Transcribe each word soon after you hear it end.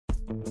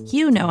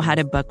You know how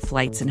to book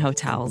flights and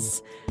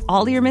hotels.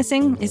 All you're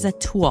missing is a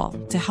tool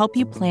to help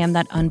you plan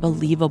that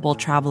unbelievable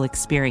travel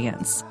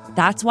experience.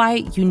 That's why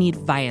you need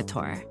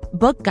Viator.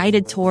 Book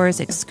guided tours,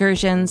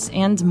 excursions,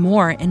 and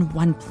more in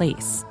one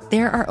place.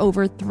 There are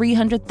over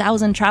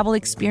 300,000 travel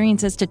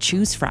experiences to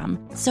choose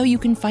from, so you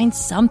can find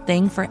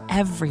something for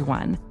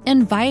everyone.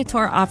 And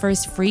Viator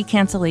offers free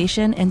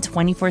cancellation and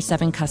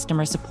 24/7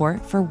 customer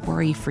support for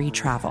worry-free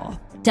travel.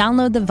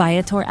 Download the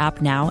Viator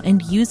app now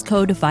and use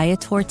code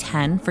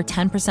Viator10 for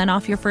 10%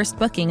 off your first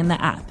booking in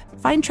the app.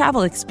 Find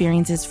travel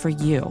experiences for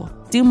you.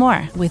 Do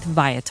more with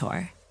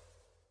Viator.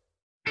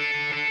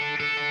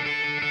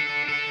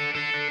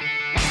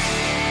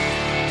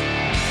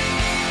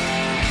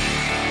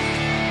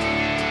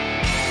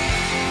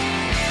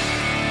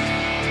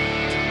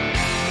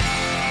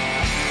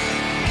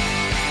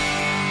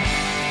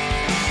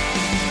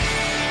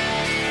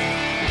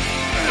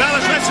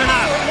 Fellas, listen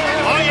up.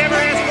 All you ever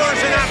asked for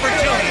is an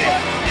opportunity.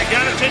 You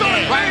got it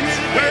today.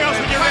 Where else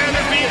would you rather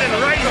be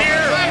than right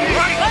here,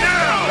 right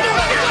now?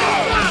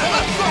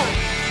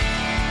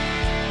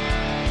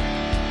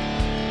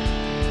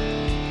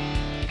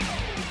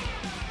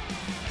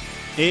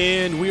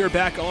 And we are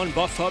back on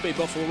Buff Hub, a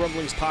Buffalo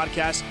Rumblings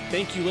podcast.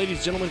 Thank you, ladies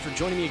and gentlemen, for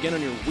joining me again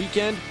on your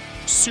weekend.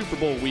 Super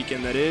Bowl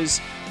weekend, that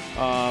is.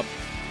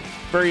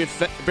 Very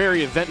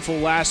eventful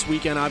last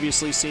weekend,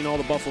 obviously, seeing all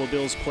the Buffalo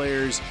Bills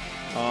players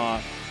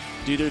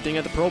do their thing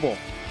at the Pro Bowl.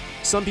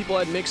 Some people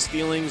had mixed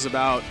feelings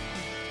about,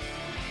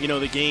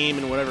 the game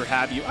and whatever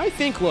have you. I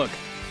think, look,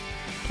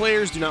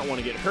 players do not want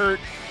to get hurt.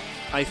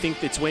 I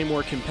think it's way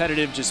more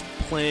competitive just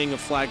playing a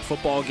flag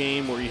football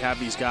game where you have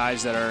these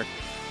guys that are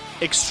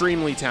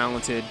extremely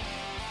talented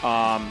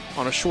on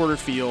a shorter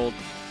field,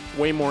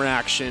 way more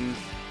action,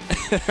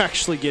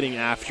 actually getting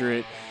after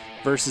it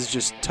versus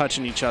just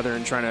touching each other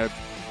and trying to,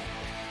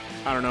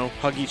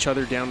 hug each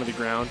other down to the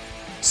ground.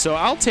 So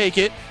I'll take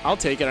it. I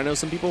know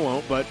some people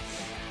won't, but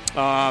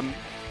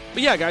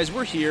yeah, guys,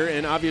 we're here,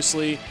 and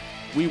obviously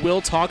we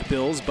will talk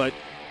Bills, but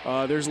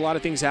there's a lot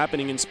of things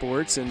happening in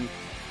sports, and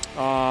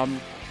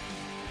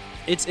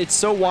it's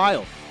so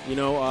wild.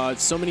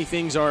 So many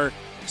things are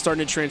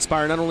starting to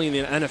transpire, not only in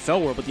the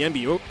NFL world, but the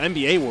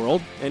NBA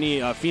world.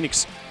 Any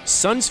Phoenix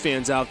Suns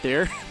fans out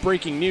there,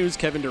 breaking news,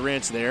 Kevin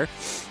Durant's there.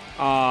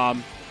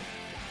 Then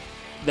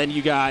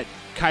you got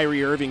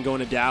Kyrie Irving going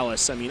to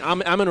Dallas. I mean,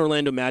 I'm an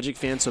Orlando Magic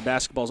fan, so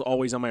basketball's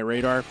always on my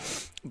radar.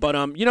 But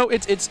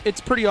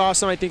it's pretty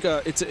awesome. I think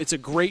it's a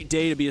great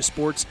day to be a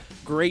sports.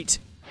 Great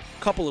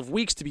couple of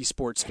weeks to be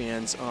sports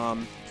fans.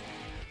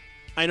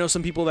 I know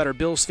some people that are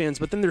Bills fans,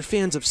 but then they're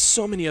fans of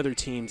so many other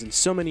teams and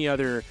so many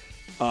other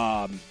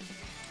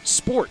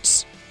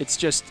sports.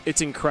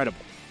 It's incredible.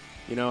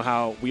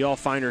 How we all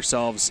find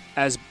ourselves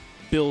as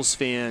Bills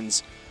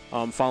fans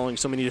following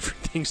so many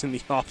different things in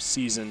the off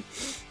season.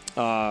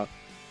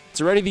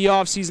 It's already the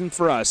offseason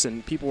for us,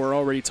 and people are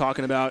already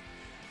talking about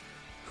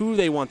who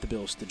they want the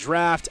Bills to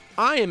draft.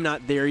 I am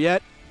not there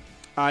yet.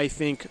 I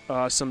think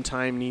some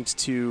time needs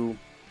to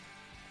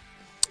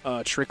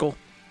trickle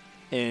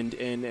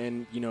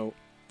and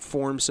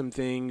form some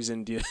things.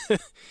 And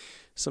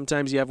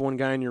sometimes you have one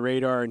guy on your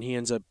radar, and he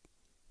ends up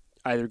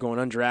either going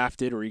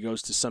undrafted or he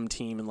goes to some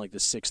team in like the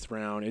 6th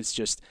round. It's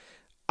just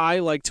I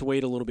like to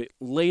wait a little bit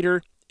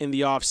later in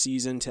the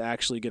offseason to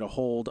actually get a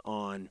hold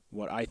on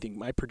what I think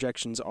my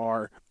projections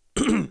are.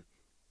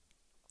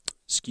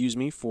 Excuse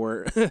me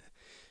for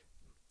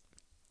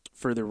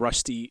the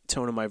rusty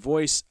tone of my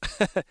voice.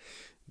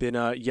 Been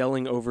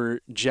yelling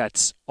over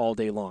Jets all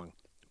day long.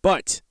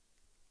 But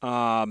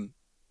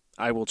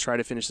I will try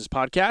to finish this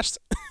podcast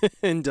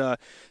and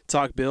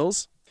talk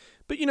Bills.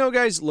 But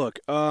guys, look,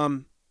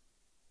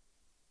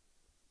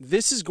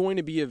 this is going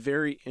to be a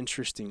very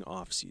interesting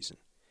offseason.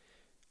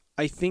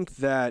 I think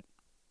that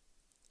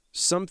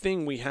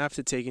something we have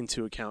to take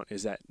into account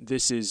is that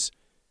this is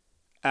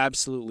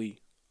absolutely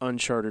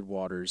uncharted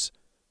waters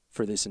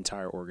for this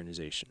entire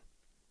organization.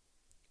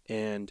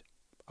 And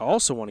I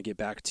also want to get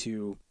back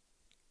to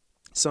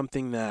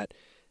something that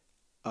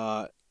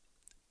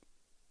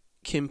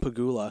Kim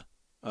Pegula,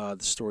 the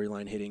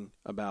storyline hitting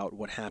about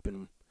what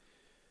happened.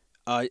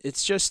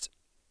 It's just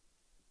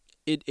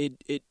it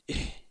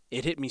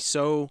hit me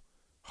so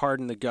hard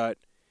in the gut,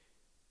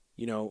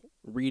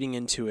 reading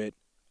into it,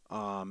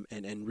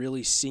 and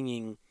really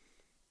seeing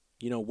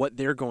what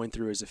they're going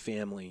through as a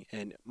family.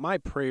 And my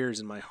prayers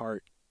and my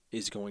heart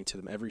is going to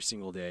them every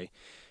single day.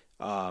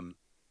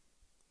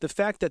 The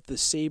fact that the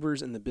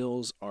Sabres and the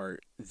Bills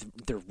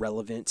they're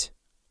relevant,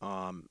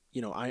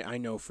 I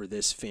know for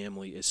this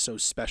family is so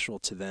special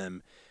to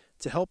them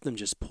to help them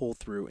just pull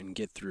through and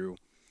get through,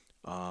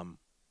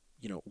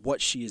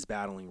 what she is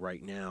battling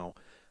right now.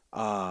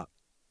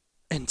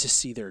 And to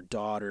see their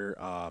daughter,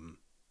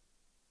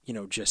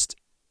 just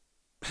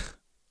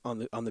on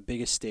the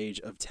biggest stage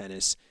of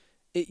tennis.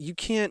 You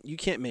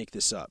can't make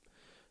this up.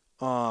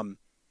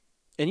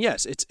 And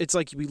yes, it's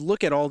like we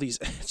look at all these.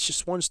 It's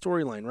just one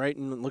storyline, right?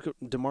 And look at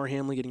Damar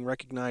Hamlin getting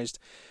recognized.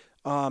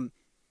 You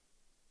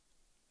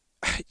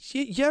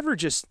ever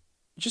just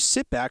just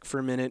sit back for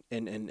a minute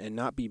and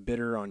not be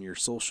bitter on your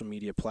social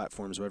media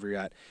platforms, wherever you're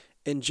at,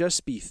 and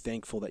just be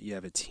thankful that you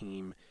have a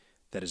team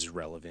that is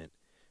relevant.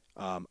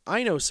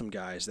 I know some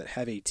guys that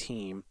have a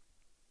team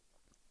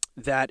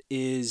that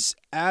is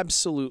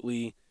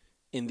absolutely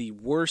in the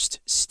worst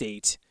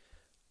state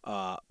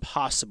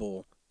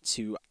possible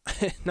to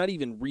not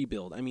even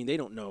rebuild. I mean, they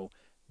don't know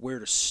where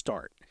to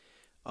start.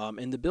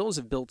 And the Bills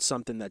have built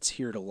something that's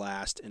here to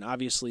last. And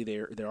obviously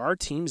there are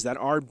teams that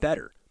are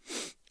better.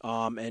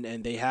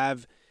 And they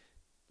have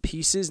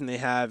pieces and they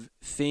have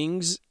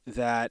things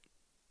that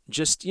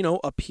just,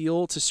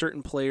 appeal to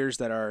certain players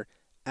that are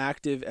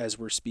active as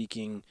we're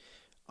speaking.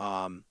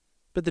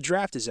 But the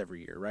draft is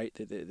every year, right?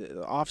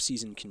 The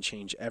offseason can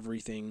change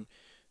everything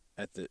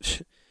at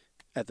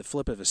the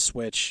flip of a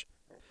switch.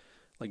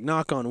 Like,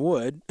 knock on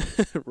wood,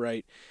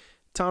 right?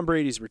 Tom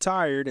Brady's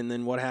retired, and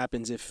then what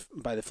happens if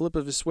by the flip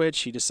of a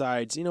switch he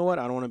decides, you know what,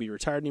 I don't want to be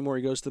retired anymore,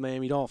 he goes to the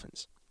Miami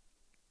Dolphins.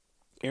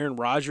 Aaron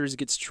Rodgers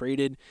gets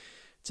traded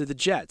to the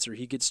Jets, or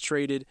he gets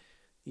traded,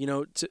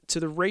 to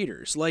the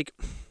Raiders. Like,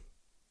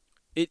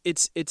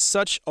 it's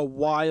such a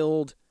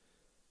wild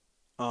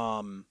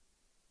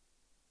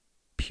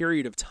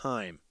period of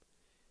time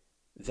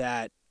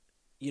that,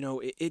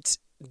 it's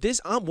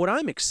this. What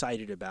I'm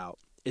excited about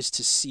is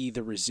to see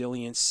the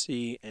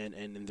resiliency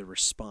and the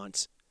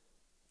response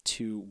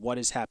to what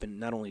has happened,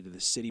 not only to the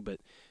city,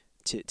 but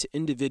to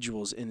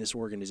individuals in this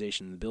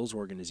organization, the Bills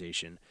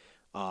organization,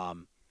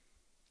 and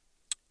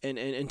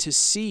to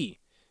see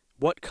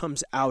what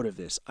comes out of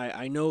this.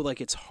 I know, like,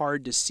 it's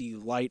hard to see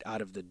light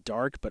out of the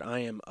dark, but I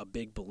am a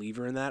big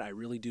believer in that. I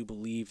really do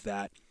believe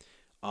that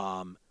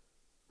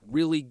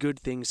really good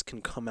things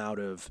can come out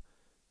of,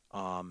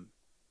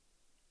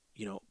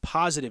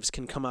 positives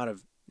can come out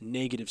of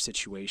negative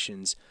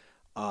situations,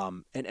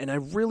 and I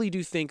really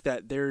do think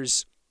that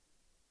there's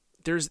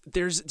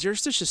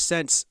such a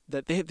sense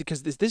that they have,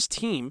 because this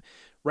team,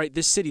 right,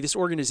 this city, this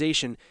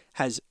organization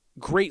has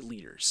great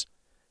leaders,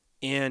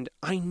 and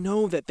I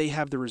know that they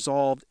have the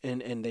resolve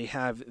and they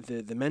have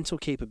the mental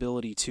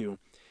capability to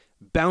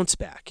bounce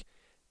back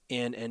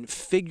and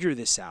figure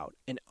this out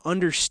and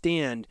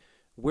understand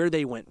where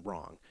they went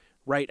wrong,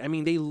 right? I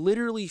mean, they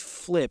literally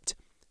flipped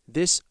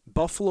this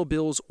Buffalo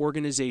Bills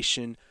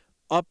organization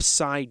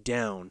upside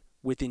down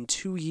within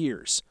 2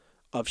 years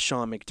of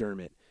Sean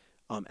McDermott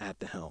at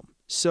the helm.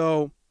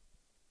 So,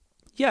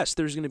 yes,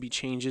 there's going to be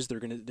changes. There's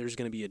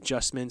going to be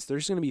adjustments.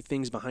 There's going to be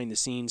things behind the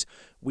scenes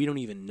we don't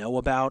even know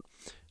about.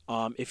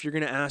 If you're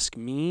going to ask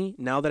me,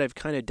 now that I've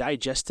kind of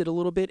digested a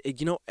little bit,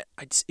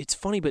 it's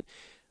funny, but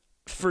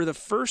for the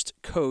first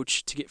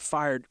coach to get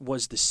fired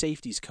was the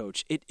safeties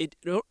coach. It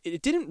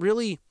didn't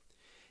really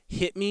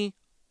hit me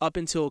up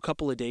until a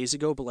couple of days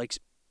ago, but like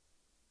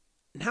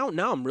now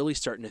I'm really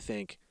starting to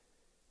think,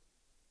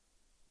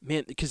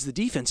 man, because the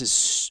defense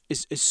is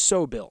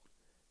so built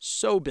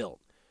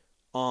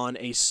on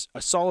a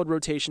solid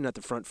rotation at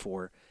the front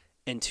four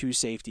and two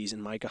safeties,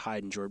 and Micah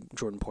Hyde and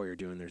Jordan Poyer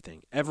doing their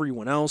thing.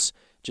 Everyone else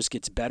just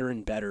gets better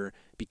and better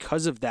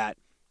because of that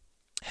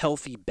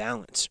healthy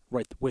balance,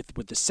 right, with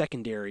the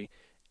secondary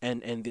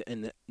and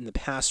the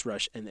pass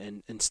rush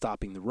and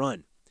stopping the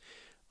run.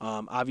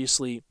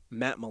 Obviously,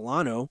 Matt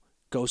Milano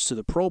goes to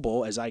the Pro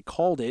Bowl, as I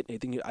called it.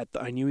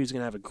 I knew he was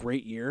going to have a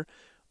great year.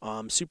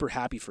 Super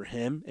happy for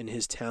him and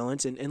his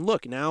talents. And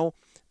look, now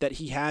that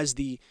he has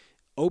the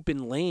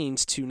open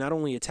lanes to not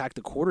only attack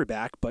the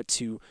quarterback, but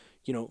to,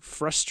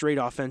 frustrate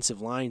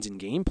offensive lines and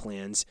game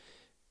plans,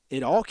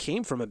 it all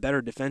came from a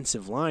better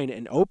defensive line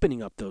and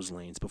opening up those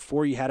lanes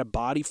before you had a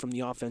body from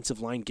the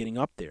offensive line getting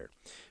up there.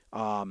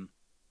 But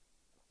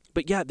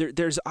yeah,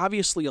 there's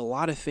obviously a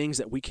lot of things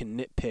that we can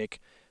nitpick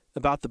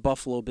about the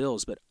Buffalo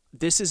Bills, but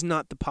this is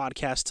not the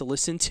podcast to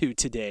listen to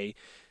today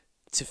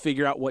to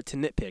figure out what to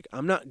nitpick.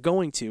 I'm not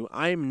going to.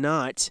 I'm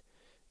not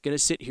going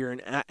to sit here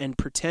and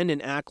pretend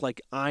and act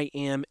like I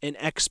am an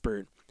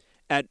expert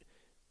at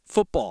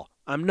football.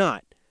 I'm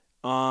not.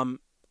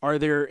 Are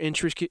there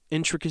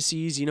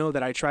intricacies,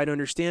 that I try to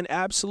understand?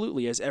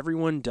 Absolutely, as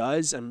everyone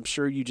does. I'm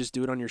sure you just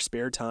do it on your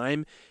spare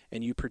time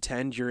and you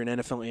pretend you're an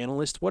NFL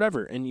analyst,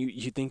 whatever, and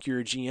you think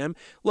you're a GM.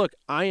 Look,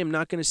 I am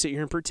not going to sit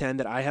here and pretend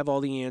that I have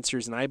all the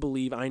answers and I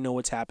believe I know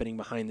what's happening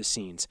behind the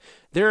scenes.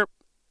 There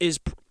is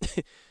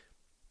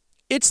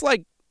it's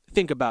like,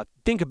 think about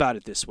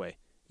it this way.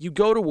 You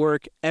go to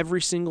work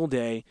every single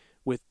day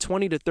with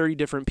 20 to 30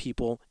 different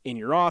people in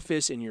your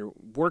office, in your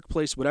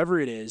workplace, whatever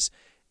it is,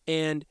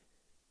 and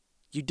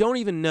you don't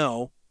even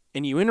know,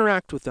 and you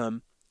interact with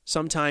them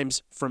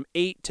sometimes from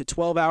 8 to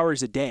 12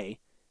 hours a day,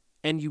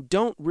 and you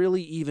don't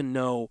really even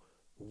know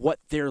what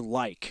they're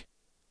like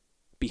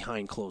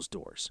behind closed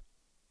doors.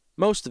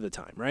 Most of the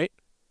time, right?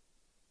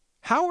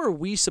 How are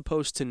we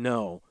supposed to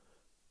know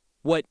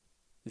what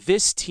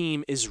this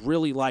team is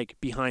really like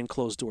behind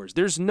closed doors?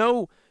 There's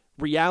no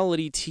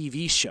reality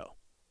TV show.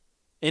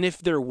 And if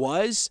there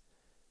was,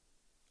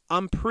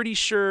 I'm pretty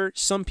sure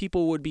some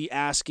people would be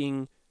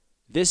asking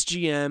this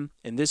GM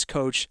and this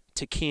coach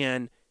to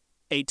can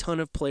a ton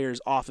of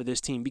players off of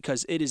this team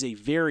because it is a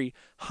very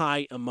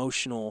high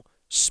emotional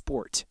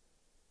sport.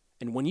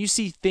 And when you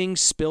see things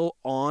spill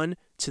on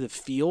to the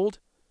field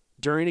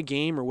during a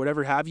game or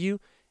whatever have you,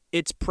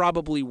 it's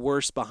probably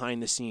worse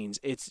behind the scenes.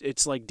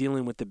 It's like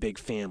dealing with the big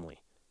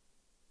family.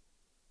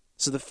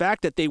 So the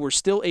fact that they were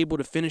still able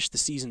to finish the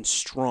season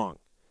strong.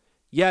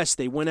 Yes,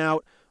 they went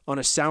out on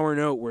a sour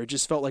note where it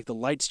just felt like the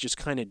lights just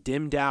kind of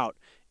dimmed out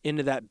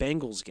into that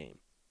Bengals game.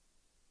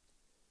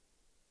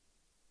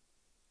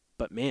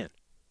 But man,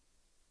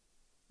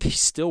 they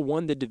still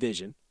won the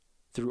division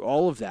through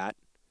all of that,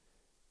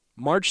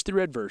 marched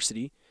through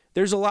adversity.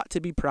 There's a lot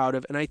to be proud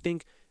of, and I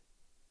think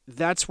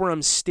that's where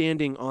I'm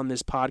standing on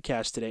this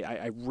podcast today.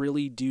 I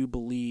really do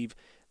believe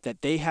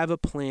that they have a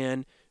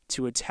plan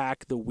to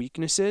attack the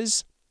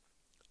weaknesses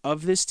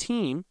of this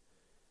team,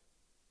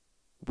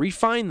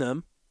 refine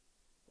them,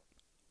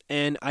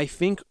 and I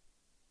think,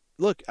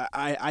 look,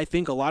 I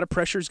think a lot of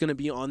pressure is going to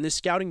be on this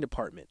scouting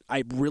department.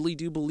 I really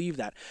do believe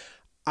that.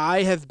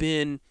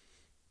 I'm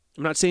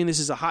not saying this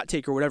is a hot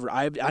take or whatever.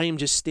 I am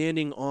just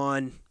standing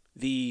on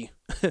the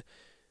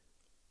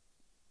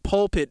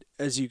pulpit,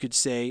 as you could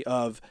say,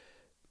 of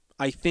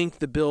I think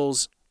the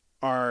Bills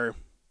are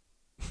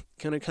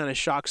going to kind of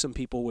shock some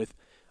people with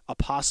a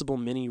possible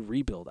mini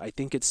rebuild. I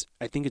think it's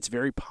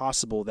very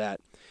possible that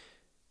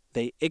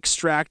they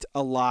extract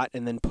a lot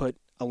and then put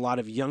a lot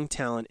of young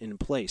talent in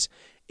place.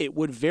 It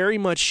would very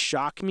much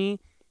shock me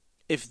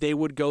if they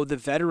would go the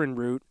veteran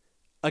route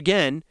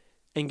again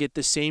and get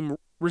the same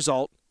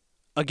result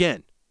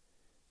again.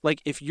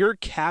 Like, if your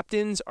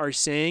captains are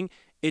saying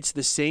it's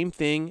the same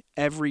thing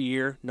every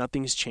year,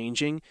 nothing's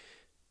changing,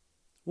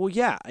 well,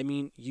 yeah, I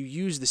mean, you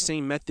use the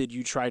same method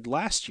you tried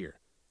last year.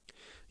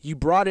 You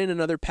brought in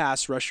another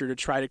pass rusher to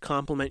try to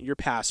complement your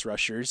pass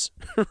rushers,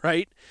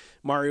 right?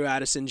 Mario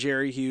Addison,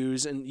 Jerry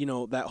Hughes, and,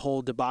 that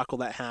whole debacle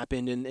that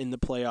happened in the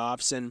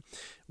playoffs. And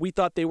we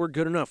thought they were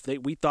good enough.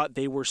 We thought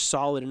they were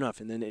solid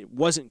enough, and then it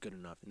wasn't good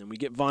enough. And then we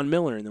get Von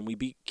Miller, and then we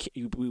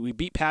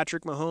beat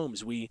Patrick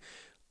Mahomes. We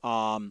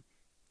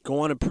go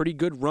on a pretty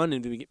good run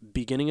in the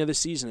beginning of the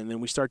season, and then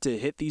we start to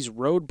hit these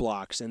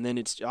roadblocks, and then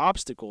it's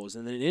obstacles,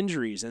 and then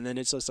injuries, and then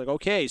it's just like,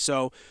 okay,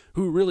 so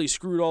who really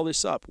screwed all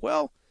this up?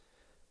 Well,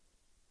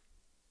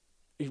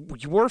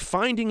 we're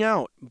finding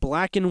out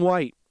black and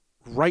white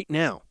right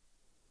now.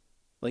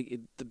 Like,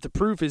 the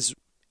proof is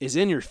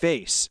in your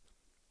face.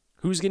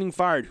 Who's getting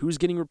fired? Who's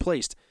getting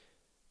replaced?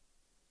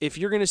 If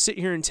you're going to sit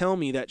here and tell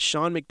me that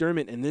Sean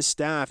McDermott and this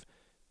staff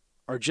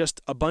are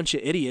just a bunch of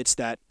idiots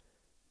that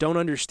don't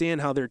understand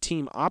how their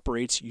team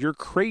operates, you're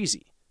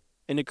crazy.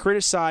 And to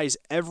criticize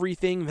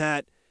everything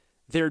that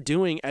they're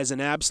doing as an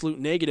absolute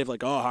negative,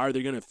 like, oh, how are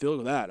they going to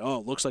feel that? Oh,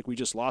 it looks like we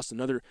just lost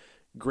another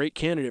great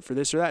candidate for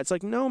this or that. It's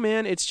like, no,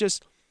 man, it's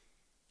just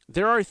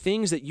there are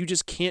things that you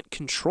just can't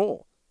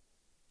control,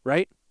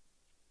 right?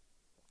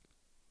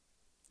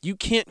 You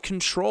can't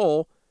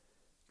control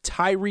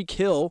Tyreek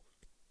Hill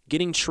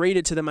getting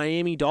traded to the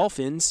Miami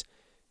Dolphins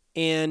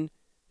and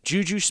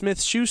Juju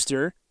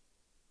Smith-Schuster,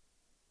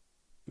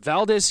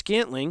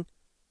 Valdez-Scantling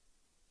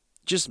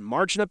just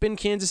marching up in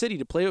Kansas City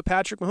to play with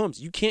Patrick Mahomes.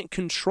 You can't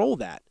control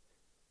that.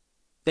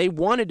 They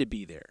wanted to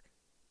be there.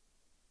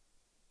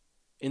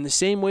 In the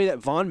same way that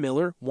Von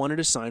Miller wanted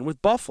to sign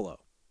with Buffalo.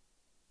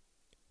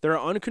 There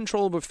are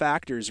uncontrollable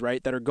factors,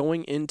 right, that are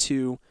going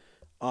into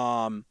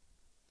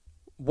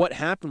what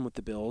happened with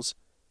the Bills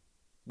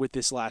with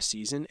this last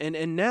season.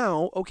 And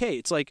now, okay,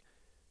 it's like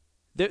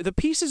the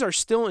pieces are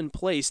still in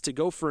place to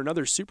go for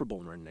another Super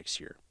Bowl run next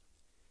year.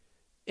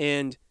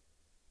 And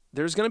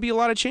there's going to be a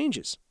lot of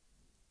changes.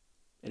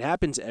 It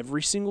happens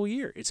every single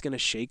year. It's going to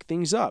shake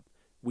things up.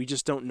 We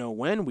just don't know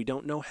when. We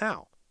don't know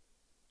how.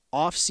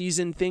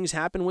 Off-season things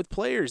happen with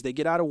players. They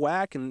get out of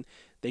whack and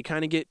they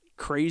kind of get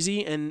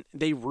crazy and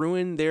they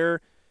ruin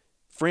their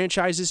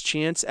franchise's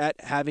chance at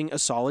having a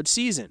solid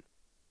season.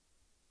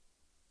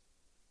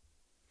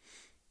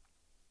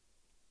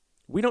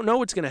 We don't know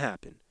what's going to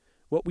happen.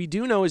 What we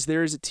do know is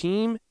there is a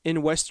team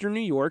in Western New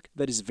York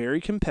that is very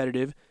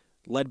competitive,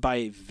 led by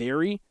a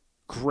very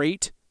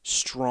great,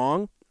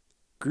 strong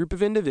group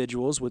of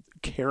individuals with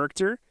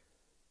character,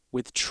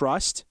 with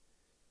trust,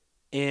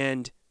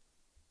 and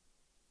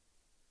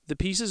the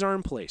pieces are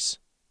in place.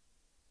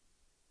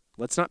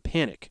 Let's not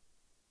panic.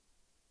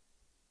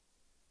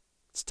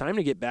 It's time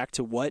to get back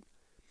to what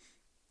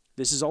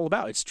this is all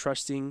about. It's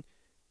trusting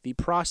the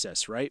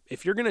process, right?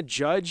 If you're going to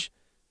judge,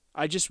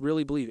 I just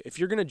really believe, if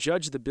you're going to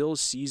judge the Bills'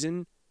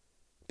 season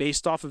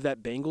based off of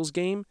that Bengals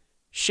game,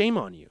 shame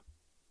on you.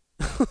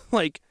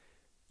 Like,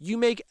 you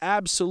make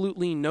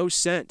absolutely no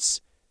sense.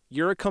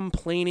 You're a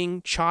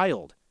complaining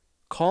child.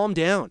 Calm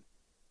down.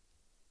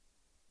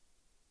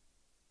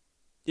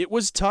 It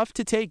was tough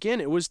to take in.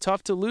 It was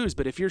tough to lose.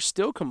 But if you're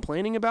still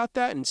complaining about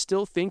that and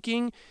still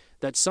thinking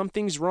that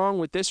something's wrong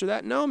with this or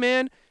that, no,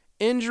 man.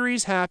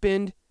 Injuries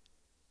happened,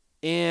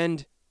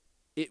 and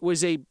it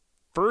was a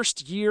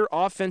first-year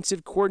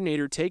offensive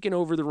coordinator taking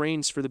over the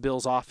reins for the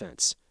Bills'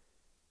 offense.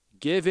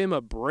 Give him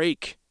a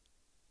break.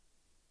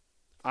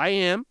 I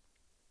have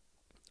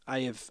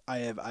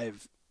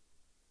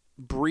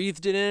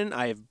breathed it in.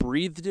 I have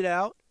breathed it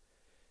out.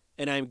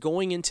 And I'm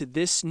going into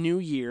this new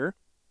year,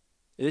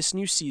 this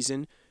new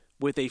season,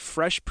 with a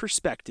fresh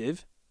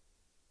perspective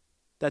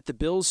that the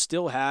Bills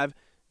still have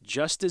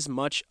just as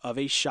much of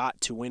a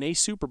shot to win a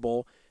Super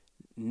Bowl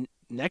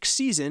next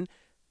season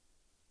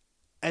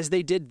as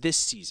they did this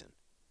season.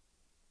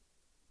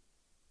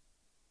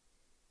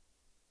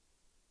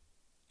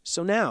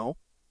 So now,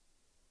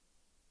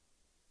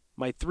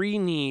 my 3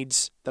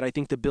 needs that I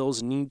think the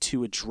Bills need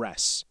to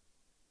address.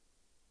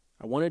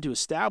 I wanted to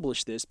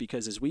establish this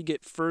because as we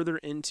get further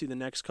into the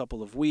next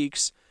couple of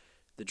weeks,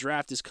 the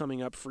draft is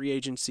coming up, free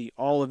agency,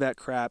 all of that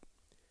crap.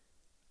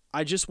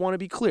 I just want to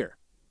be clear.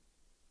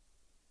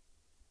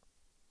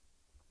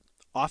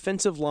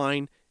 Offensive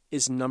line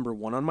is number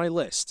 1 on my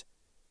list.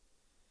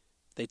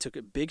 They took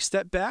a big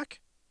step back,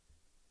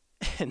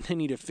 and they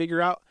need to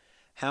figure out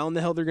how in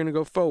the hell they're going to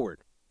go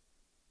forward.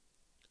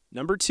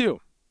 Number 2,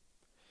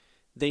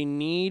 they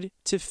need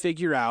to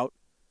figure out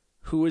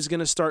who is going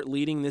to start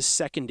leading this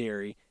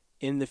secondary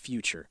in the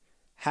future.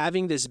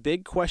 Having this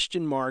big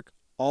question mark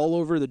all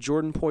over the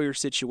Jordan Poyer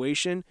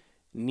situation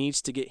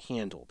needs to get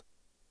handled.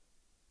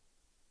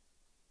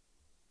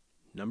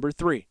 Number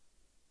 3,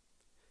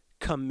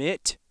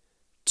 commit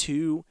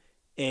to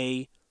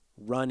a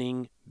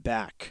running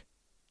back.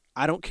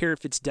 I don't care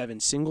if it's Devin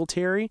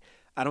Singletary.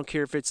 I don't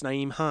care if it's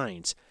Nyheim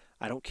Hines.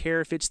 I don't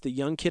care if it's the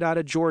young kid out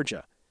of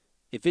Georgia.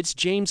 If it's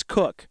James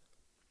Cook,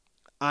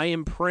 I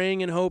am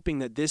praying and hoping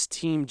that this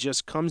team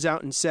just comes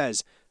out and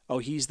says, oh,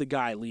 he's the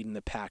guy leading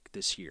the pack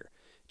this year.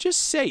 Just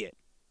say it.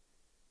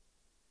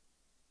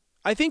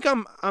 I think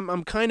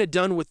I'm kind of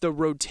done with the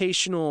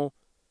rotational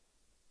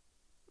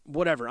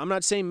whatever. I'm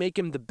not saying make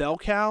him the bell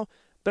cow,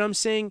 but I'm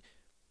saying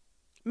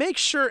make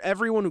sure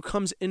everyone who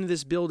comes into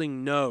this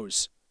building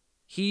knows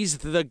he's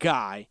the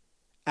guy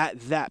at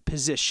that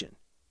position.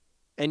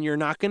 And you're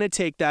not going to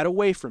take that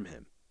away from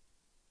him.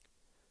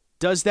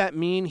 Does that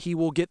mean he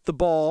will get the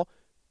ball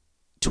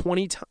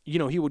 20 times?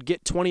 He would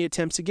get 20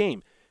 attempts a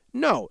game?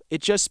 No,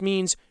 it just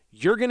means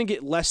you're going to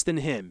get less than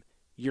him.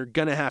 You're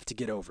going to have to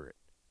get over it.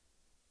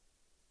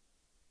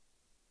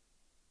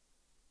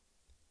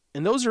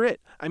 And those are it.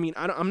 I mean,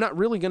 I'm not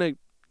really going to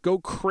go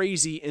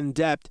crazy in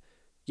depth,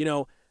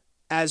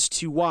 as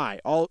to why.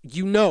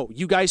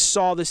 You guys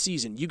saw the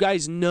season. You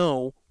guys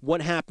know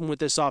what happened with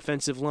this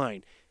offensive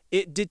line.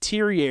 It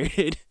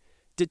deteriorated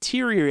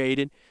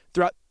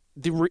throughout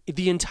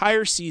the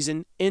entire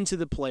season into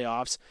the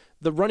playoffs.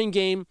 The running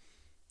game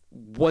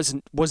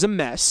was a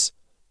mess,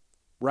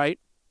 right?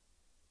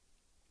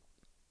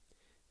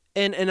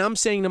 And I'm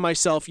saying to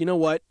myself, you know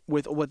what?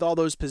 With all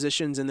those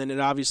positions, and then it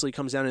obviously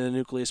comes down to the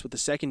nucleus with the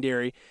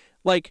secondary,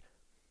 like,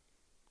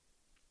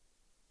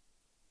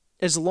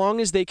 as long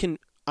as they can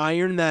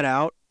iron that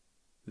out,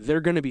 they're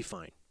going to be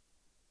fine.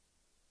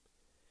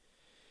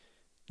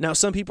 Now,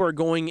 some people are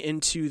going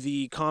into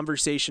the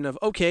conversation of,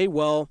 okay,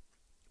 well,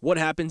 what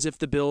happens if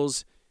the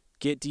Bills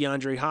get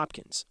DeAndre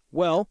Hopkins?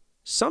 Well,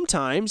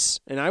 sometimes,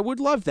 and I would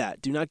love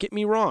that. Do not get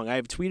me wrong. I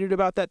have tweeted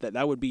about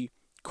that would be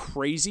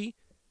crazy.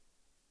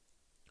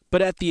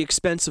 But at the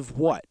expense of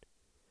what?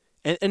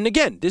 And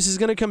again, this is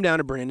going to come down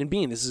to Brandon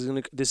Beane. This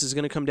is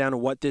going to come down to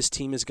what this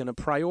team is going to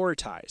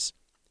prioritize.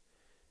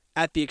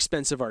 At the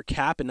expense of our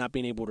cap and not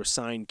being able to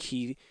sign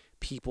key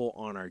people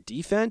on our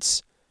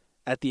defense,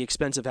 at the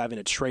expense of having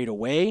to trade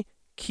away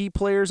key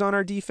players on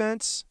our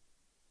defense.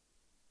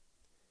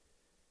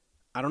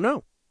 I don't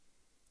know.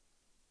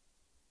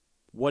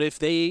 What if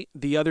the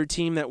other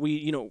team that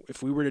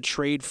if we were to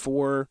trade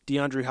for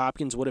DeAndre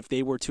Hopkins, what if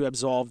they were to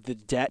absolve the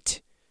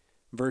debt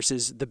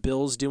versus the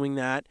Bills doing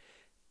that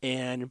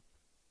and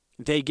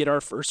they get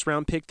our first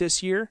round pick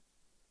this year?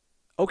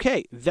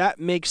 Okay, that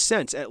makes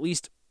sense. At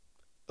least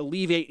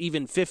alleviate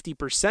even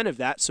 50% of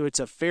that so it's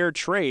a fair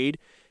trade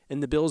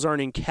and the Bills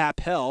aren't in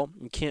cap hell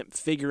and can't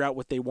figure out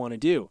what they want to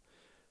do.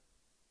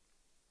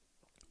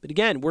 But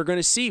again, we're going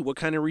to see what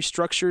kind of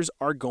restructures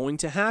are going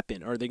to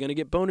happen. Are they going to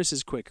get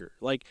bonuses quicker?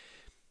 Like,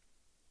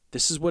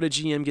 this is what a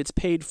GM gets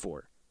paid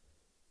for.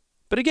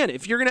 But again,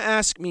 if you're going to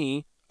ask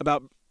me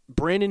about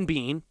Brandon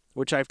Beane,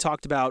 which I've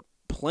talked about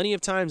plenty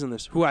of times in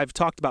this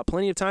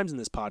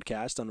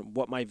podcast on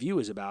what my view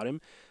is about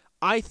him,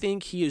 I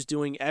think he is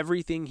doing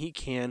everything he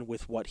can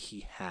with what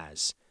he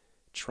has.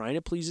 Trying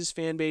to please his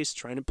fan base,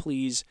 trying to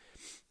please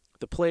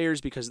the players,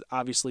 because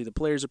obviously the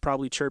players are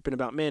probably chirping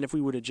about, man, if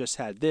we would have just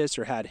had this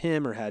or had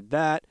him or had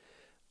that.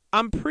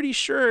 I'm pretty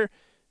sure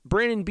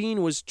Brandon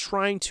Beane was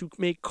trying to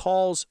make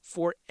calls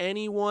for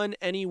anyone,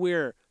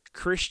 anywhere.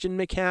 Christian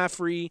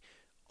McCaffrey,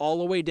 all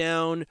the way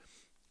down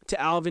to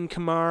Alvin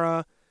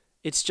Kamara.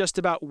 It's just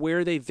about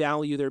where they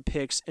value their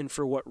picks and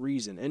for what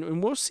reason.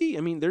 And we'll see.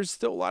 I mean, there's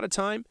still a lot of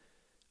time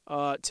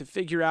to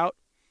figure out,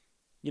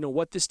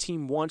 what this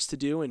team wants to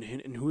do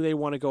and who they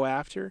want to go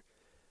after.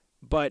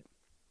 But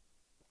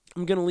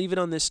I'm going to leave it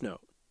on this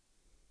note.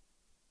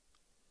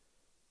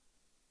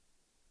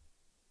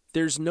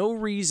 There's no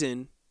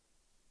reason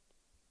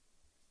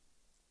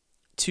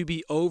to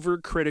be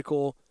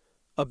overcritical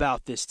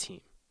about this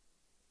team.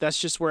 That's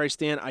just where I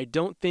stand. I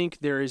don't think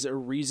there is a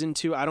reason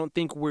to. I don't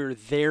think we're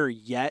there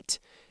yet.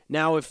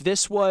 Now, if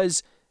this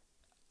was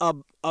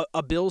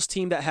a Bills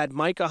team that had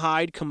Micah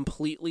Hyde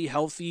completely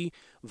healthy,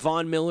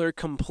 Von Miller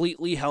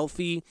completely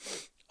healthy,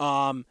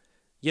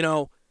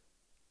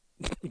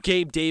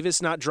 Gabe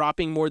Davis not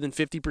dropping more than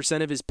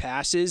 50% of his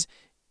passes.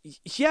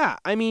 Yeah,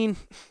 I mean,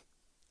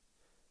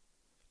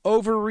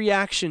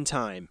 overreaction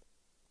time.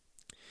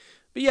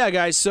 But yeah,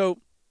 guys, so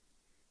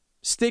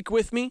stick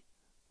with me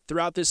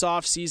throughout this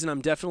offseason.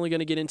 I'm definitely going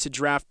to get into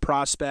draft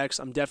prospects.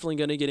 I'm definitely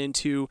going to get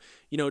into,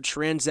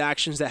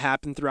 transactions that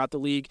happen throughout the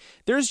league.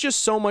 There's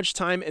just so much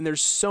time, and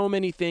there's so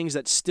many things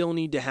that still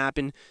need to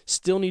happen,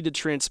 still need to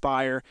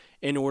transpire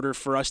in order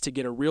for us to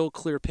get a real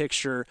clear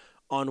picture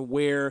on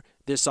where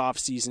this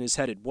offseason is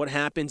headed. What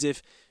happens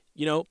if,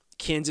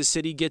 Kansas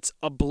City gets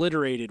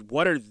obliterated?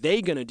 What are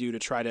they going to do to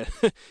try to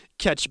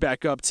catch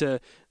back up to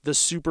the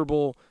Super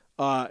Bowl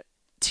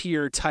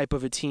tier type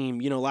of a team?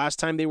 Last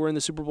time they were in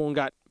the Super Bowl and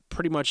got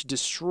pretty much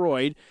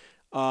destroyed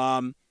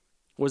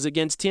was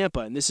against Tampa.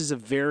 And this is a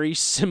very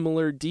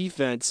similar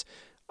defense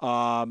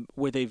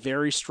with a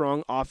very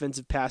strong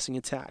offensive passing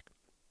attack.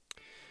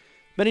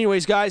 But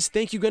anyways, guys,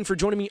 thank you again for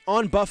joining me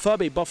on Buff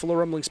Hub, a Buffalo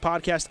Rumblings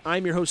podcast.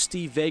 I'm your host,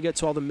 Steve Vega.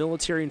 To all the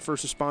military and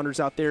first responders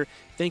out there,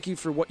 thank you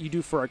for what you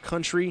do for our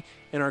country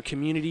and our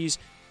communities.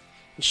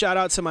 And shout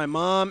out to my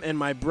mom and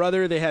my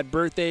brother. They had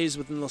birthdays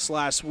within this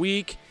last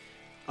week.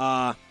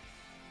 I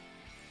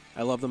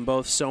love them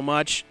both so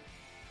much.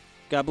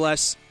 God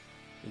bless.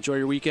 Enjoy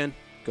your weekend.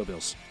 Go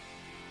Bills.